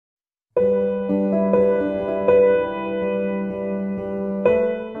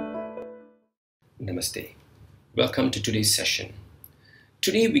Namaste. Welcome to today's session.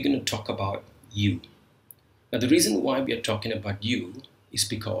 Today we're going to talk about you. Now the reason why we are talking about you is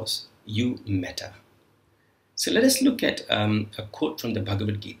because you matter. So let us look at a quote from the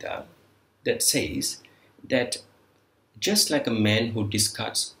Bhagavad Gita that says that just like a man who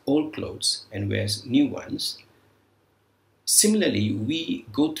discards old clothes and wears new ones, similarly we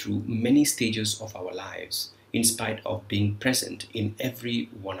go through many stages of our lives in spite of being present in every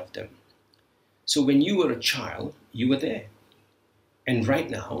one of them. So when you were a child, you were there. And right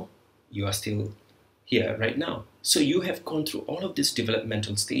now, you are still here right now. So you have gone through all of these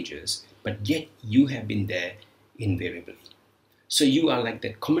developmental stages, but yet you have been there invariably. So you are like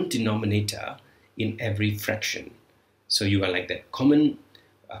that common denominator in every fraction. So you are like that common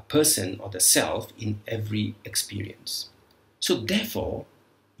person or the self in every experience. So therefore,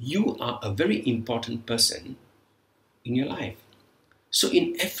 you are a very important person in your life. So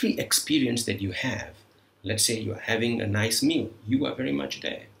in every experience that you have, let's say you are having a nice meal, you are very much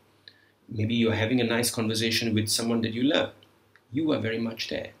there. Maybe you are having a nice conversation with someone that you love, you are very much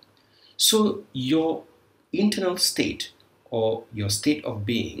there. So your internal state or your state of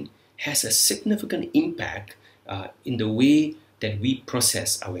being has a significant impact in the way that we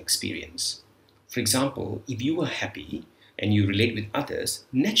process our experience. For example, if you are happy and you relate with others,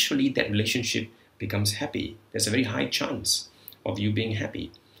 naturally that relationship becomes happy. There's a very high chance of you being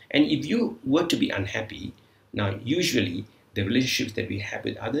happy. And if you were to be unhappy, now usually the relationships that we have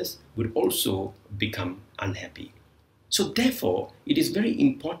with others would also become unhappy. So therefore, it is very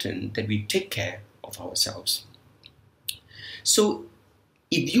important that we take care of ourselves. So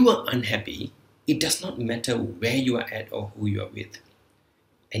if you are unhappy, it does not matter where you are at or who you are with.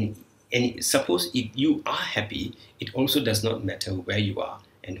 And suppose if you are happy, it also does not matter where you are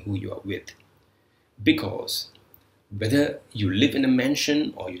and who you are with. Because whether you live in a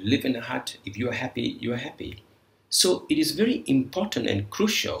mansion or you live in a hut, if you are happy, you are happy. So it is very important and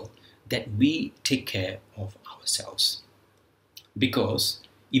crucial that we take care of ourselves. Because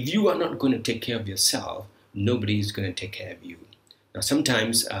if you are not going to take care of yourself, nobody is going to take care of you. Now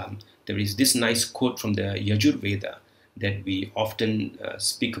sometimes there is this nice quote from the Yajurveda that we often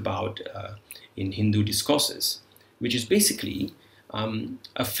speak about in Hindu discourses, which is basically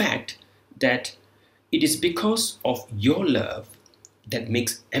a fact that it is because of your love that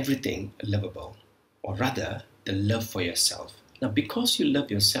makes everything lovable, or rather, the love for yourself. Now, because you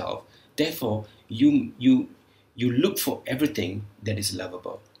love yourself, therefore, you look for everything that is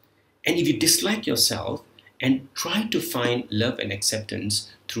lovable. And if you dislike yourself and try to find love and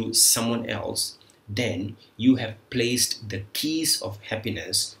acceptance through someone else, then you have placed the keys of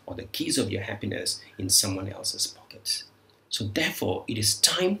happiness or the keys of your happiness in someone else's pockets. So therefore, it is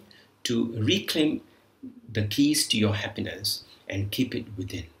time to reclaim the keys to your happiness and keep it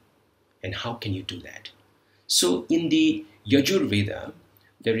within. And how can you do that? So in the Yajurveda,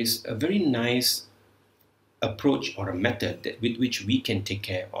 there is a very nice approach or a method with which we can take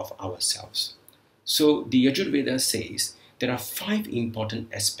care of ourselves. So the Yajurveda says there are 5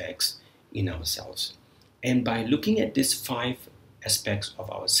 important aspects in ourselves. And by looking at these 5 aspects of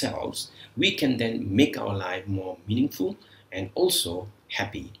ourselves, we can then make our life more meaningful and also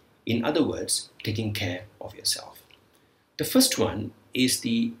happy. In other words, taking care of yourself. The first one is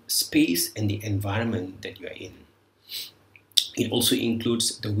the space and the environment that you are in. It also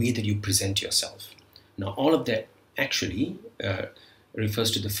includes the way that you present yourself. Now, all of that actually refers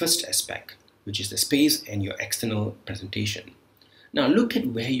to the first aspect, which is the space and your external presentation. Now, look at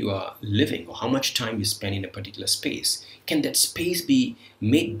where you are living or how much time you spend in a particular space. Can that space be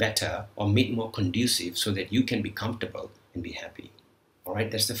made better or made more conducive so that you can be comfortable and be happy? All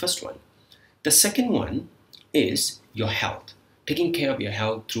right, that's the first one. The second one is your health. Taking care of your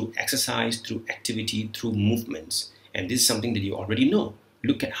health through exercise, through activity, through movements. And this is something that you already know.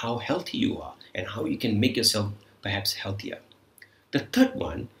 Look at how healthy you are and how you can make yourself perhaps healthier. The third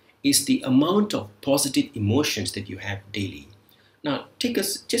one is the amount of positive emotions that you have daily. Now,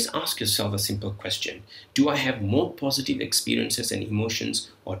 just ask yourself a simple question. Do I have more positive experiences and emotions,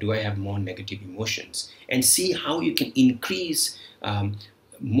 or do I have more negative emotions? And see how you can increase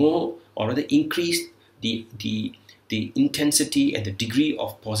more, or rather increase the intensity and the degree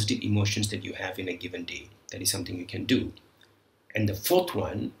of positive emotions that you have in a given day. That is something you can do. And the fourth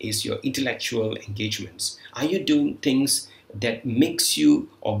one is your intellectual engagements. Are you doing things that makes you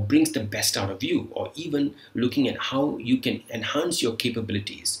or brings the best out of you, or even looking at how you can enhance your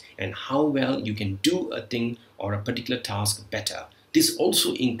capabilities and how well you can do a thing or a particular task better This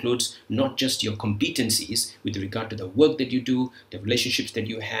also includes not just your competencies with regard to the work that you do, the relationships that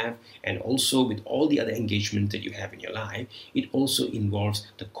you have, and also with all the other engagements that you have in your life. It also involves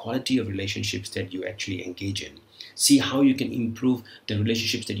the quality of relationships that you actually engage in. See how you can improve the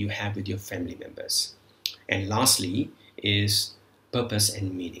relationships that you have with your family members. And lastly is purpose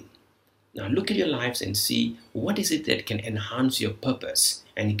and meaning. Now look at your lives and see what is it that can enhance your purpose,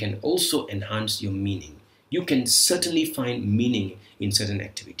 and it can also enhance your meaning. You can certainly find meaning in certain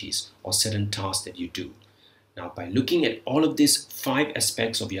activities or certain tasks that you do. Now, by looking at all of these 5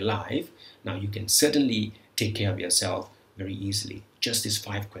 aspects of your life, now you can certainly take care of yourself very easily. Just these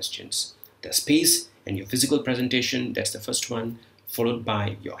 5 questions. The space and your physical presentation, that's the first one, followed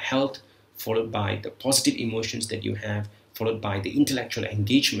by your health, followed by the positive emotions that you have, followed by the intellectual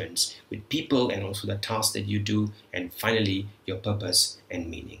engagements with people and also the tasks that you do, and finally, your purpose and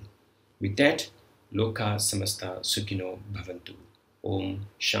meaning. With that, Loka Samasta Sukhino Bhavantu. Om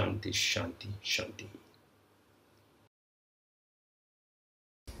Shanti Shanti Shanti.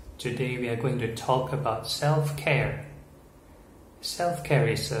 Today we are going to talk about self-care. Self-care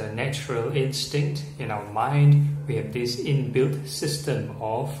is a natural instinct in our mind. We have this inbuilt system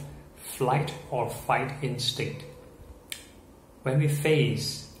of flight or fight instinct. When we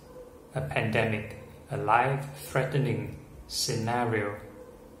face a pandemic, a life-threatening scenario,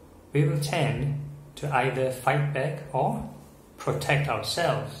 we will tend to either fight back or protect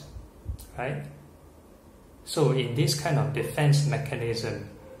ourselves, right? So in this kind of defense mechanism,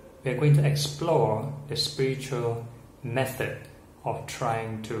 we are going to explore the spiritual method of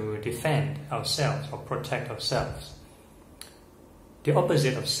trying to defend ourselves or protect ourselves. The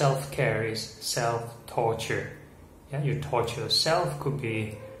opposite of self-care is self-torture. Yeah, you torture yourself, could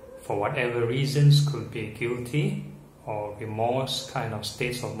be for whatever reasons, could be guilty or remorse kind of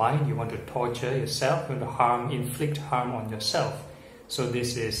states of mind. You want to torture yourself, you want to inflict harm on yourself. So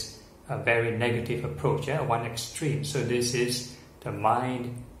this is a very negative approach, one extreme. So this is the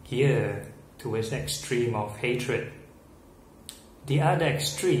mind geared towards the extreme of hatred. The other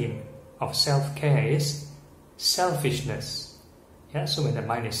extreme of self-care is selfishness. So when the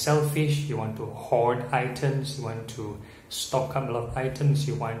mind is selfish, you want to hoard items, you want to stock up a lot of items,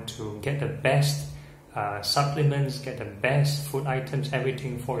 you want to get the best supplements, get the best food items,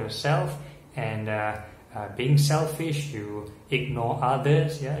 everything for yourself. And being selfish, you ignore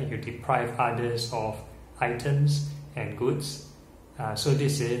others, you deprive others of items and goods. So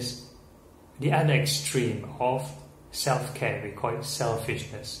this is the other extreme of self-care. We call it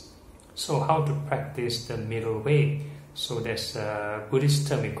selfishness. So how to practice the middle way? So there's a Buddhist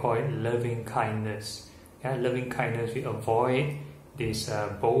term, we call it loving kindness. Loving kindness, we avoid these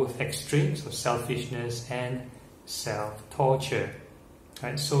both extremes of selfishness and self-torture.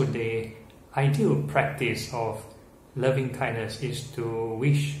 Right? So the ideal practice of loving kindness is to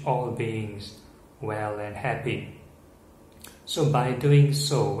wish all beings well and happy. So by doing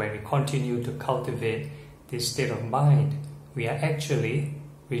so, when we continue to cultivate this state of mind, we are actually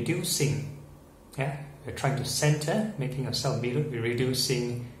reducing, we're trying to center, making ourselves middle, we're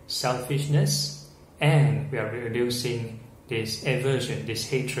reducing selfishness, and we are reducing this aversion, this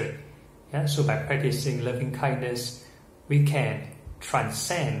hatred. So by practicing loving kindness, we can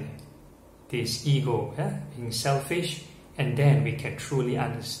transcend this ego, being selfish, and then we can truly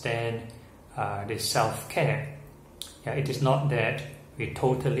understand this self-care. It is not that we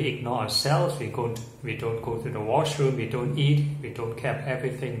totally ignore ourselves, we don't go to the washroom, we don't eat, we don't care about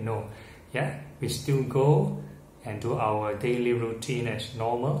everything, no. We still go and do our daily routine as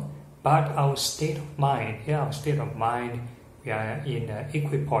normal, but our state of mind, we are in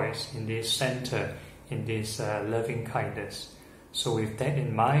equipoise, in this center, in this loving kindness. So with that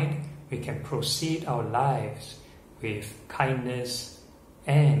in mind, we can proceed our lives with kindness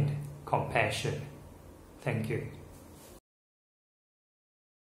and compassion. Thank you.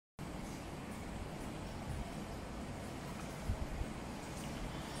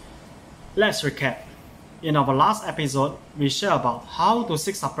 Let's recap. In our last episode, we shared about how to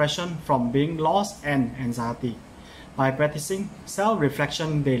seek suppression from being lost and anxiety by practicing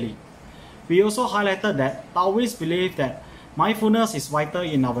self-reflection daily. We also highlighted that Taoists believe that mindfulness is vital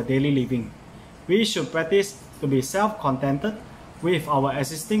in our daily living. We should practice to be self-contented with our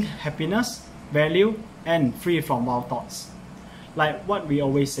existing happiness, value, and free from wild thoughts. Like what we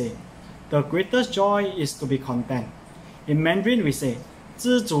always say, the greatest joy is to be content. In Mandarin we say,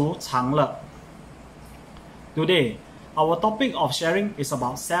 知足常乐. Today, our topic of sharing is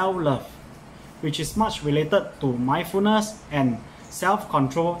about self-love, which is much related to mindfulness and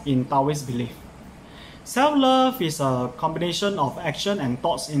self-control in Taoist belief. Self-love is a combination of action and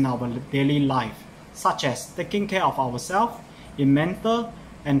thoughts in our daily life, such as taking care of ourselves, in mental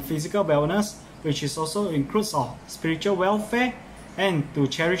and physical wellness, which is also includes of spiritual welfare, and to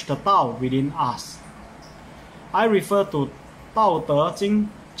cherish the Tao within us. I refer to Tao Te Ching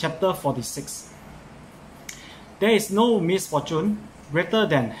chapter 46. There is no misfortune greater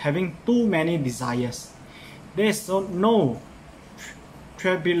than having too many desires. There is no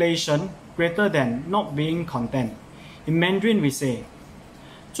tribulation greater than not being content. In Mandarin we say,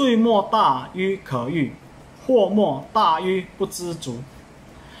 罪莫大于可欲，祸莫大于不知足.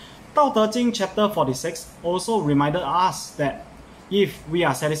 Tao Te Ching chapter 46 also reminded us that if we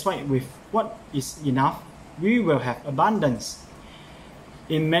are satisfied with what is enough, we will have abundance.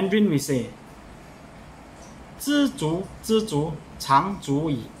 In Mandarin we say, 知足知足常足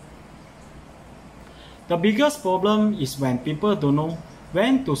矣. The biggest problem is when people don't know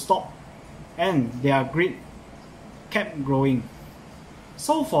when to stop and their greed kept growing.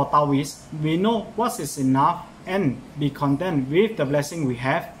 So for Taoists, we know what is enough and be content with the blessing we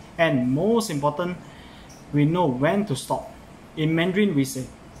have, and most important, we know when to stop. In Mandarin we say,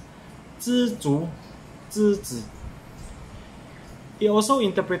 知足知止. It also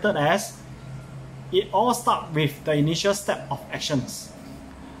interpreted as, it all starts with the initial step of actions.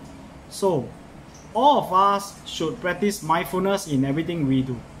 So, all of us should practice mindfulness in everything we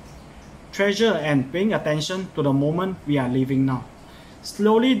do. Treasure and paying attention to the moment we are living now.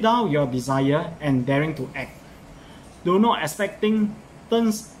 Slowly down your desire and daring to act. Do not expecting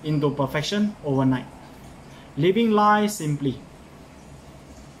turns into perfection overnight. Living life simply.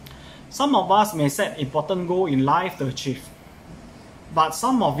 Some of us may set important goals in life to achieve, but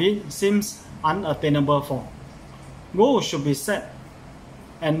some of it seems unattainable for. Goals should be set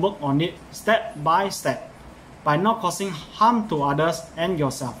and work on it step by step by not causing harm to others and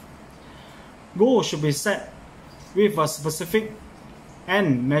yourself. Goals should be set with a specific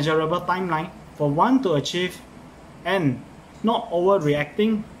and measurable timeline for one to achieve, and not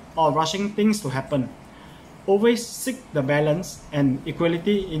overreacting or rushing things to happen. Always seek the balance and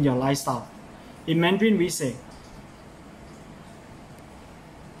equality in your lifestyle. In Mandarin we say,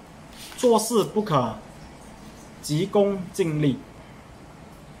 做事不可急功近利.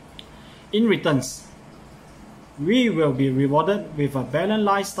 In returns, we will be rewarded with a balanced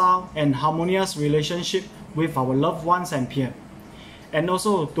lifestyle and harmonious relationship with our loved ones and peers, and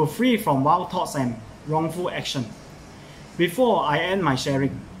also to free from wild thoughts and wrongful action. Before I end my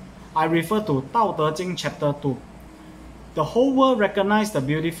sharing, I refer to Tao Te Ching chapter 2. The whole world recognizes the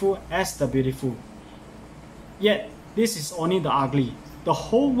beautiful as the beautiful, yet this is only the ugly. The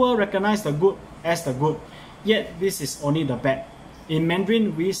whole world recognizes the good as the good, yet this is only the bad. In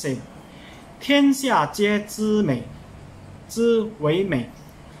Mandarin we say, 天下皆知美，知为美，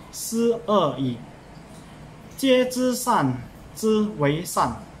斯恶已；皆知善，知为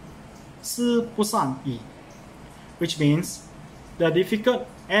善，斯不善已. Which means, the difficult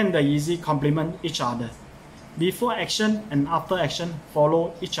and the easy complement each other. Before action and after action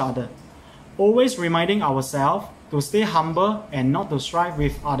follow each other. Always reminding ourselves to stay humble and not to strive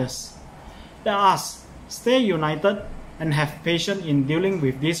with others. Let us stay united and have patience in dealing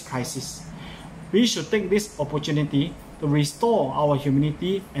with this crisis. We should take this opportunity to restore our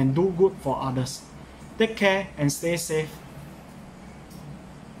humanity and do good for others. Take care and stay safe.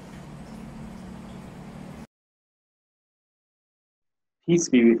 Peace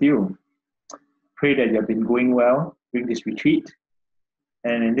be with you. Pray that you have been going well during this retreat.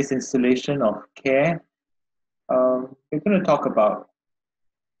 And in this installation of care, we're going to talk about,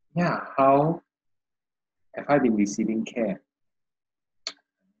 how have I been receiving care?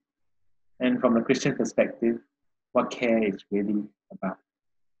 And from a Christian perspective, what care is really about.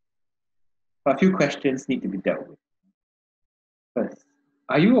 But a few questions need to be dealt with. First,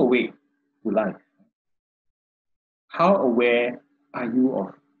 are you awake to life? How aware are you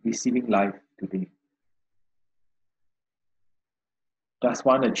of receiving life today? Does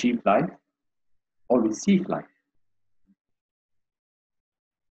one achieve life or receive life?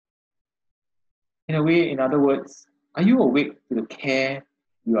 In a way, in other words, are you awake to the care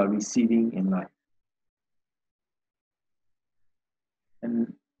you are receiving in life?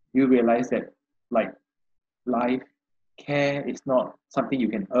 And you realize that, like life, care is not something you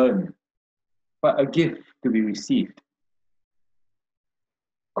can earn, but a gift to be received.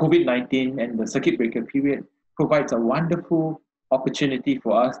 COVID-19 and the circuit breaker period provides a wonderful opportunity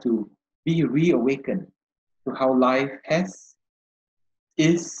for us to be reawakened to how life has,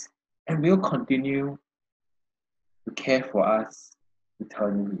 is, and will continue to care for us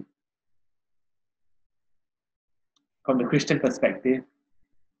eternally. From the Christian perspective,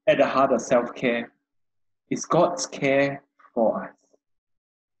 at the heart of self-care is God's care for us.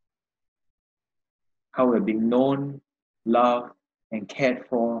 How we're being known loved, and cared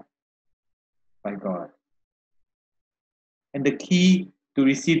for by God. And the key to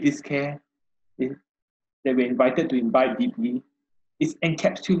receive this care is, that we're invited to imbibe deeply, is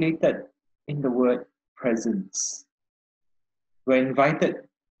encapsulated in the word presence. We're invited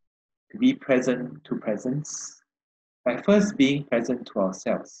to be present to presence by first being present to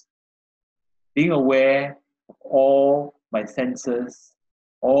ourselves, being aware of all my senses,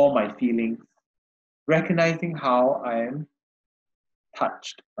 all my feelings, recognizing how I am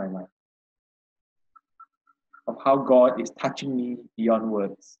touched by life, of how God is touching me beyond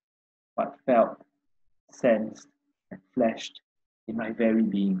words, but felt, sensed, and fleshed in my very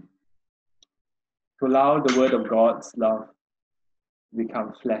being. To allow the word of God's love to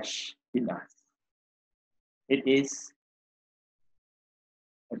become flesh in us. It is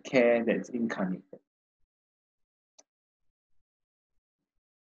a care that's incarnated.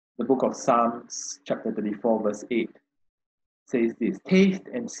 The book of Psalms, chapter 34, verse 8, says this: taste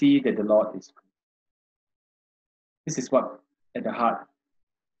and see that the Lord is good. This is what at the heart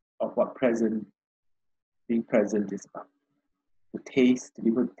of what being present is about. To taste, to be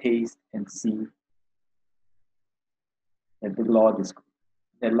able to taste and see that the Lord is good,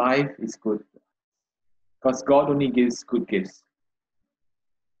 that life is good. Because God only gives good gifts.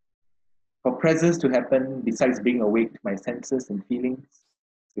 For presence to happen, besides being awake to my senses and feelings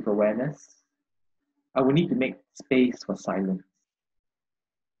with awareness, I will need to make space for silence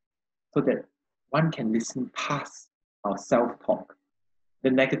so that one can listen past our self-talk, the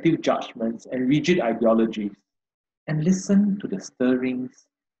negative judgments and rigid ideologies, and listen to the stirrings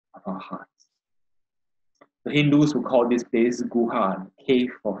of our hearts. The Hindus will call this place Guha, cave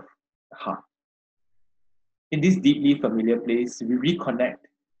of the heart. In this deeply familiar place, we reconnect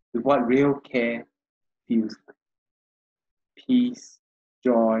with what real care feels like. Peace,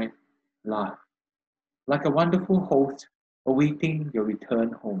 joy, love. Like a wonderful host awaiting your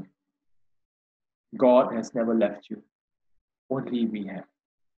return home. God has never left you. Only we have.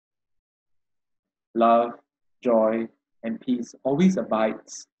 Love, joy, and peace always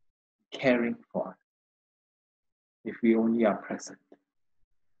abides, caring for us, if we only are present.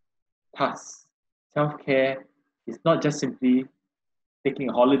 Thus, self-care is not just simply taking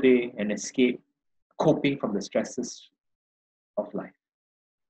a holiday and escape, coping from the stresses of life,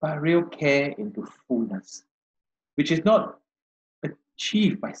 but real care into fullness, which is not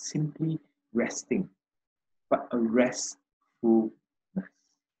achieved by simply resting, but a restfulness.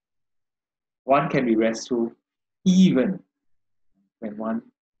 One can be restful even when one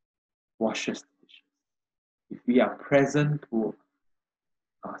washes the dishes. If we are present to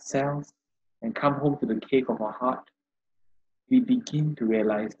ourselves and come home to the cave of our heart, we begin to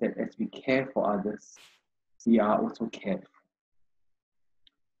realize that as we care for others, we are also cared for,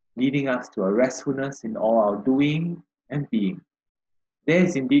 leading us to a restfulness in all our doing and being. There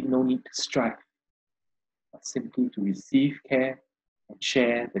is indeed no need to strive, but simply to receive care and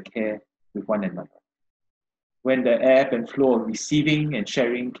share the care with one another. When the ebb and flow of receiving and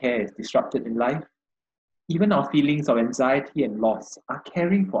sharing care is disrupted in life, even our feelings of anxiety and loss are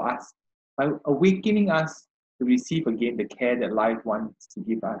caring for us by awakening us to receive again the care that life wants to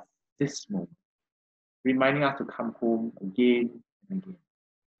give us this moment, reminding us to come home again and again.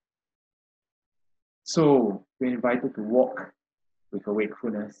 So we're invited to walk with a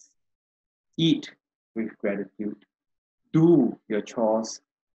wakefulness, eat with gratitude, do your chores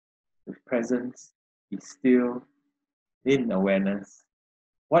with presence, be still, in awareness.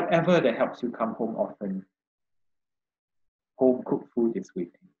 Whatever that helps you come home often, home cooked food is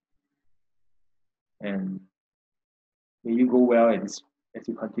waiting. And may you go well as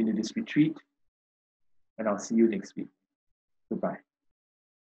you continue this retreat, and I'll see you next week. Goodbye.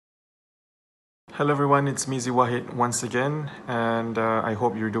 Hello everyone, it's Mizi Wahid once again, and I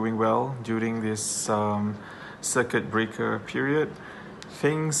hope you're doing well during this circuit breaker period.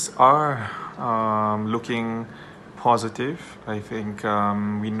 Things are looking positive. I think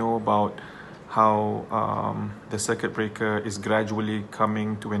we know about how the circuit breaker is gradually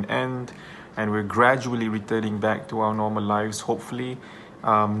coming to an end, and we're gradually returning back to our normal lives, hopefully.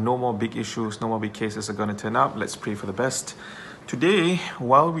 No more big issues, no more big cases are going to turn up. Let's pray for the best. Today,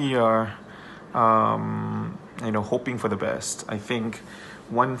 while we are hoping for the best, I think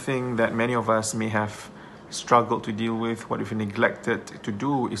one thing that many of us may have struggled to deal with, what we've neglected to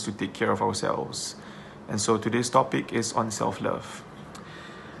do, is to take care of ourselves. And so today's topic is on self-love.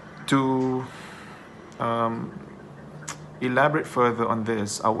 To elaborate further on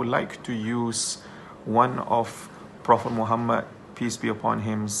this, I would like to use one of Prophet Muhammad, peace be upon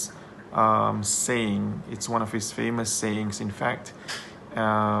him's saying. It's one of his famous sayings, in fact.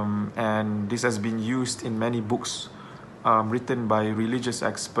 And this has been used in many books written by religious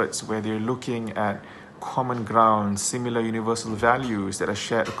experts where they're looking at common ground, similar universal values that are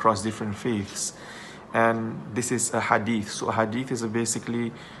shared across different faiths. And this is a hadith. So a hadith is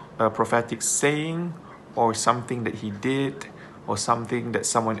basically a prophetic saying or something that he did or something that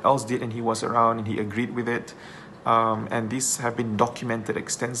someone else did and he was around and he agreed with it. And these have been documented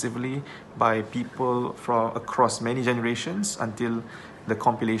extensively by people from across many generations until the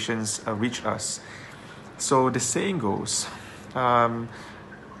compilations reach us. So the saying goes,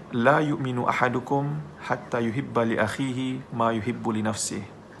 لا يؤمن أحدكم حتى يحب لأخيه ما يحب لنفسه.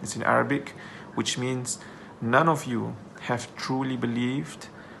 It's in Arabic, which means none of you have truly believed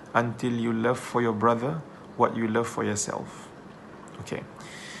until you love for your brother what you love for yourself. Okay,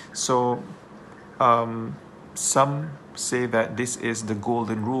 so some say that this is the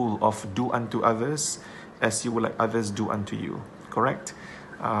golden rule of do unto others as you would like others do unto you, correct?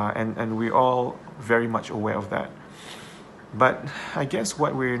 And we're all very much aware of that. But I guess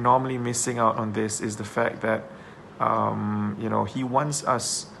what we're normally missing out on this is the fact that he wants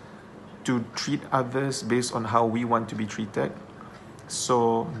us to treat others based on how we want to be treated.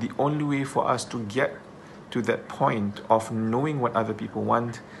 So the only way for us to get to that point of knowing what other people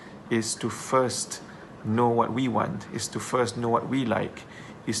want is to first know what we want, is to first know what we like,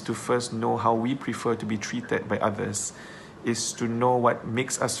 is to first know how we prefer to be treated by others, is to know what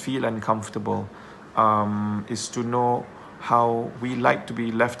makes us feel uncomfortable, is to know how we like to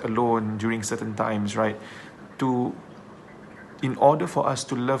be left alone during certain times, right? In order for us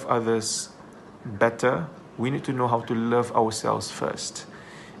to love others better, we need to know how to love ourselves first.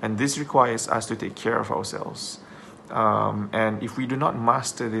 And this requires us to take care of ourselves. And if we do not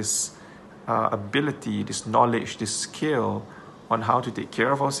master this ability, this knowledge, this skill on how to take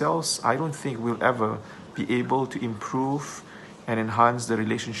care of ourselves, I don't think we'll ever be able to improve and enhance the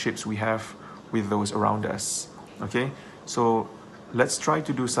relationships we have with those around us. Okay? So let's try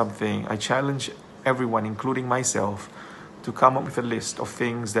to do something. I challenge everyone, including myself, to come up with a list of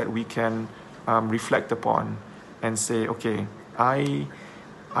things that we can reflect upon and say, okay, I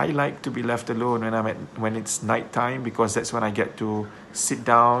like to be left alone when it's nighttime, because that's when I get to sit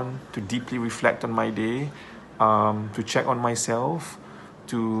down, to deeply reflect on my day, to check on myself,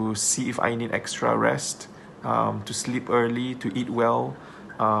 to see if I need extra rest, to sleep early, to eat well,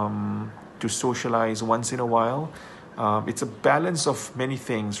 to socialize once in a while. It's a balance of many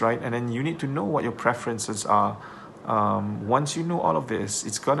things, right? And then you need to know what your preferences are. Once you know all of this,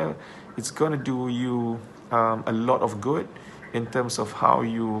 it's gonna do you a lot of good in terms of how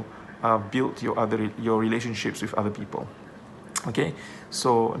you build your relationships with other people. Okay,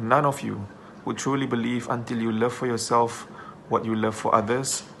 so none of you would truly believe until you love for yourself what you love for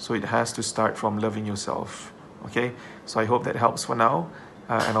others. So it has to start from loving yourself. Okay, so I hope that helps for now,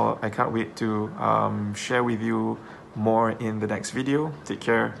 and I can't wait to share with you more in the next video. Take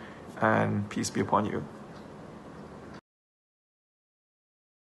care and peace be upon you.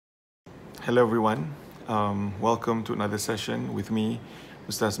 Hello everyone, welcome to another session with me,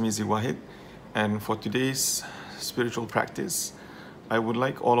 Ustaz Mizi Wahid. And for today's spiritual practice, I would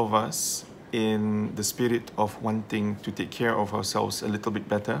like all of us, in the spirit of wanting to take care of ourselves a little bit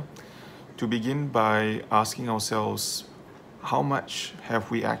better, to begin by asking ourselves, how much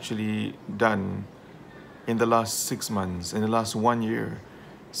have we actually done in the last 6 months, in the last 1 year,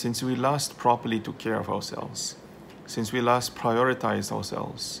 since we last properly took care of ourselves, since we last prioritized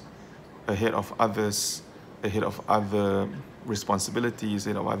ourselves ahead of others, ahead of other responsibilities,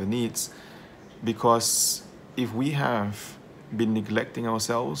 ahead of other needs. Because if we have been neglecting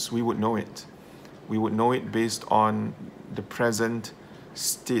ourselves, we would know it. We would know it based on the present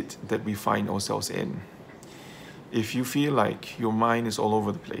state that we find ourselves in. If you feel like your mind is all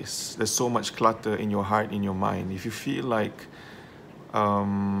over the place, there's so much clutter in your heart, in your mind, if you feel like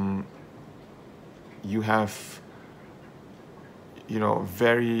you have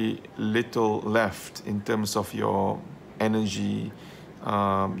very little left in terms of your energy,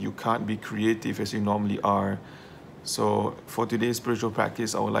 you can't be creative as you normally are. So for today's spiritual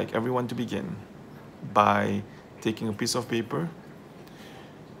practice, I would like everyone to begin by taking a piece of paper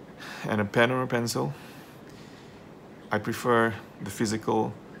and a pen or a pencil. I prefer the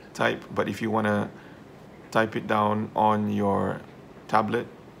physical type, but if you want to type it down on your tablet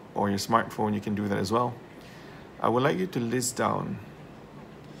or your smartphone, you can do that as well. I would like you to list down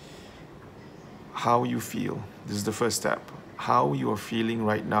how you feel. This is the first step. How you are feeling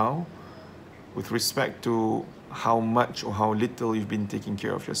right now with respect to how much or how little you've been taking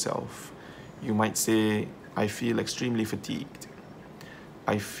care of yourself. You might say, I feel extremely fatigued.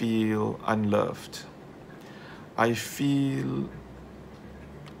 I feel unloved. I feel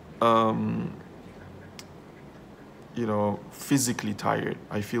physically tired.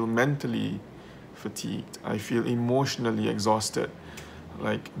 I feel mentally fatigued. I feel emotionally exhausted.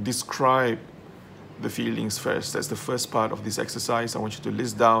 Like, describe the feelings first. That's the first part of this exercise. I want you to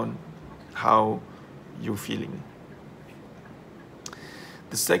list down how you're feeling.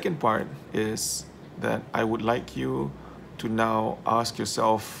 The second part is that I would like you to now ask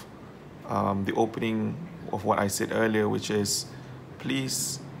yourself the opening of what I said earlier, which is,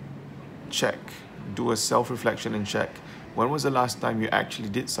 please check, do a self-reflection and check. When was the last time you actually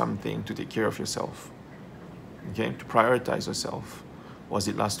did something to take care of yourself? Okay, to prioritize yourself. Was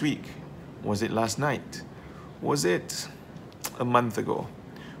it last week? Was it last night? Was it a month ago?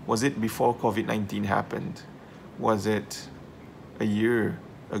 Was it before COVID-19 happened? Was it a year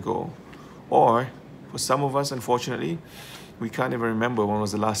ago? Or for some of us, unfortunately, we can't even remember when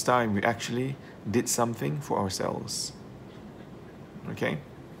was the last time we actually did something for ourselves. Okay?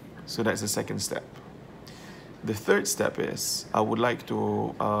 So that's the second step. The third step is, I would like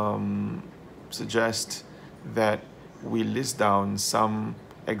to suggest that we list down some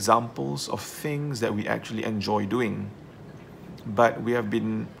examples of things that we actually enjoy doing, but we have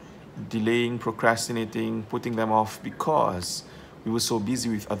been delaying, procrastinating, putting them off because we were so busy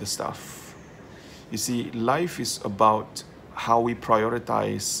with other stuff. You see, life is about how we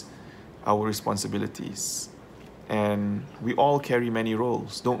prioritize our responsibilities. And we all carry many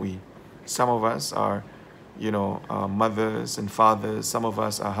roles, don't we? Some of us are, mothers and fathers. Some of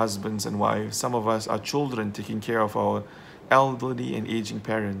us are husbands and wives. Some of us are children taking care of our elderly and aging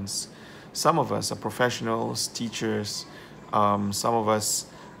parents. Some of us are professionals, teachers. Some of us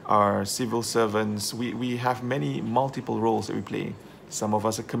are civil servants. We have many multiple roles that we play. Some of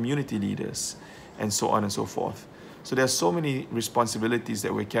us are community leaders, and so on and so forth. So there's so many responsibilities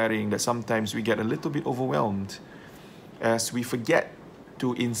that we're carrying that sometimes we get a little bit overwhelmed as we forget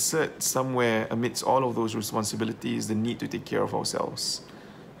to insert somewhere amidst all of those responsibilities the need to take care of ourselves,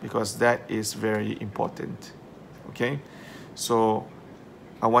 because that is very important. Okay? So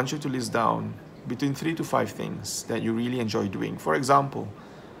I want you to list down between 3 to 5 things that you really enjoy doing. For example,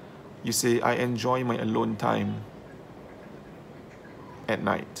 you say, I enjoy my alone time at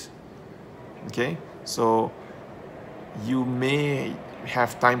night. Okay? So you may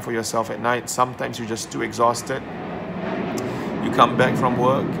have time for yourself at night. Sometimes you're just too exhausted. You come back from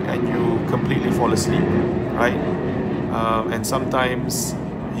work and you completely fall asleep, right? And sometimes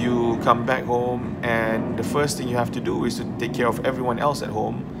you come back home and the first thing you have to do is to take care of everyone else at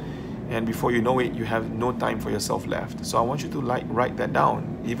home, and before you know it, you have no time for yourself left. So I want you to write that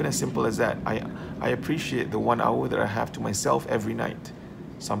down, even as simple as that. I appreciate the 1 hour that I have to myself every night,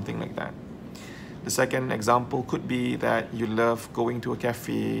 something like that. The second example could be that you love going to a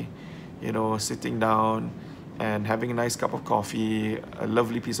cafe, sitting down and having a nice cup of coffee, a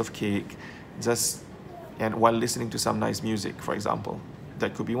lovely piece of cake, and while listening to some nice music, for example.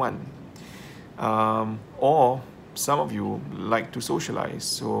 That could be one. Or some of you like to socialize.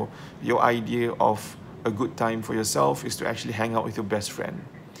 So your idea of a good time for yourself is to actually hang out with your best friend,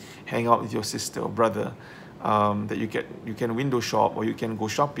 hang out with your sister or brother, that you can window shop, or you can go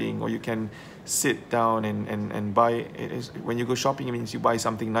shopping, or you can sit down and buy. When you go shopping, it means you buy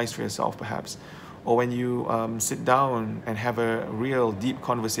something nice for yourself, perhaps. Or when you sit down and have a real deep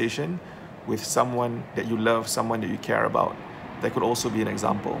conversation with someone that you love, someone that you care about. That could also be an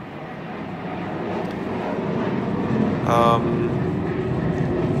example.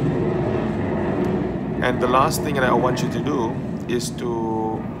 And the last thing that I want you to do is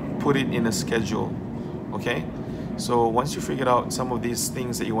to put it in a schedule, okay? So once you figured out some of these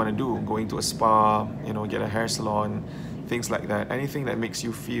things that you want to do, going to a spa, get a hair salon, things like that, anything that makes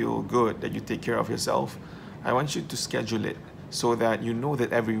you feel good, that you take care of yourself, I want you to schedule it so that you know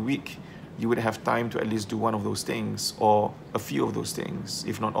that every week you would have time to at least do one of those things, or a few of those things,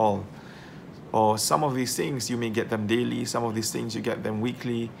 if not all. Or some of these things you may get them daily, some of these things you get them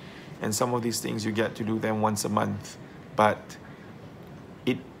weekly, and some of these things you get to do them once a month. But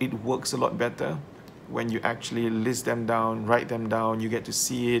it works a lot better when you actually list them down, write them down, you get to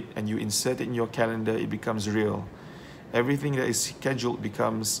see it, and you insert it in your calendar. It becomes real. Everything that is scheduled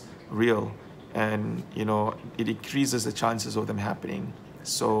becomes real, and it increases the chances of them happening.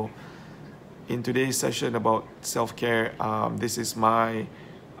 So in today's session about self-care, this is my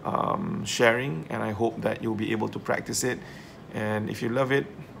sharing, and I hope that you'll be able to practice it. And if you love it,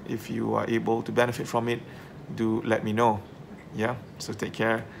 if you are able to benefit from it, do let me know. Yeah, so take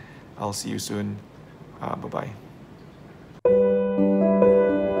care. I'll see you soon. Bye-bye.